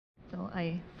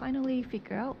I finally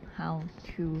figured out how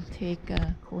to take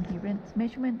coherence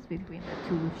measurements between the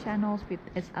two channels with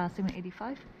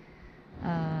SR785.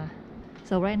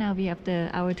 So right now we have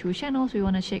our two channels. We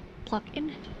want to check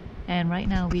plug-in, and right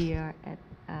now we are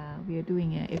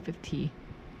doing a FFT.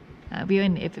 We are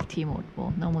in FFT mode.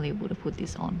 Well, normally I would have put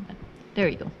this on, but there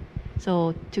you go.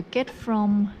 So to get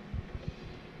from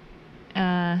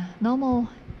normal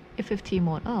FFT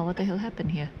mode, oh, what the hell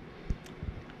happened here?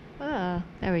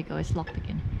 There we go, it's locked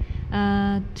again.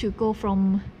 To go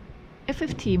from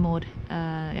FFT mode,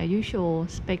 a usual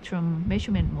spectrum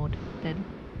measurement mode that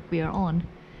we are on,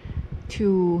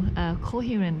 to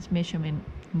coherence measurement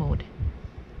mode.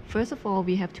 First of all,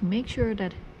 we have to make sure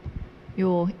that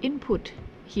your input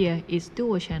here is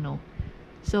dual channel.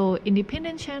 So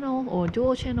independent channel or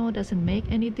dual channel doesn't make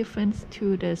any difference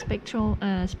to the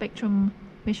spectrum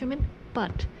measurement,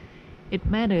 but it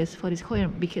matters for this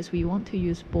coherent because we want to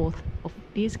use both of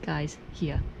these guys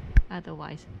here.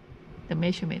 Otherwise, the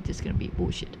measurement is going to be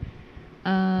bullshit.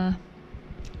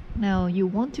 Now you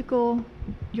want to go,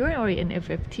 you're already in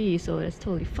FFT, so that's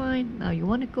totally fine. Now you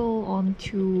want to go on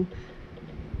to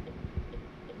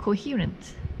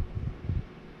coherent.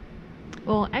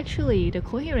 Well, actually the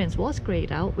coherence was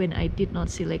grayed out when I did not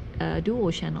select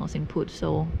dual channels input,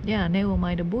 so yeah, never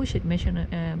mind the bullshit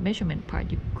measurement part.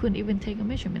 You couldn't even take a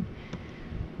measurement.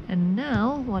 And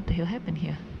now what the hell happened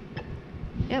here?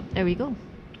 Yep, there we go.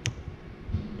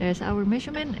 There's our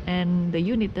measurement, and the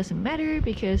unit doesn't matter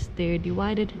because they're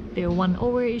divided, they're 1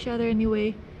 over each other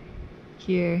anyway.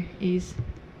 Here is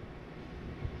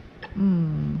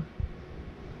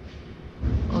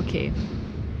okay,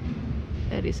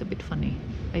 that is a bit funny.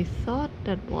 I thought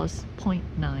that was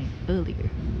 0.9 earlier.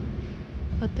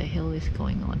 What the hell is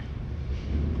going on?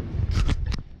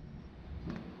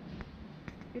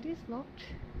 It is locked,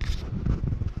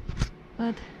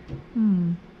 but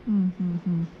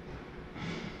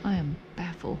I am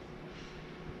baffled.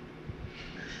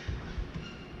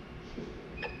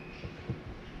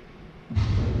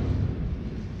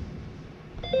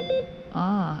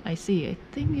 Ah, I see. I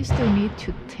think you still need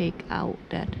to take out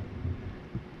that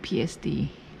PSD.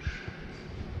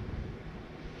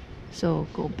 So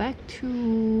go back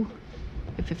to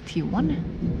FFT1,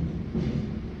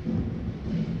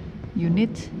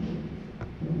 unit,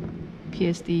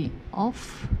 PSD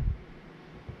off,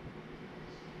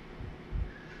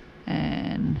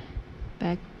 and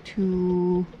back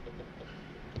to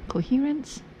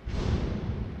coherence.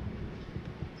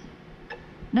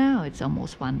 Now it's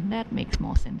almost 1. That makes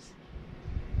more sense.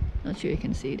 Not sure you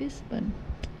can see this, but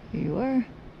here you are.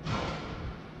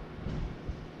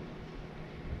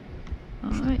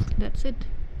 Alright, that's it.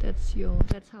 That's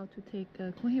how to take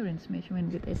a coherence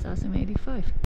measurement with SR785.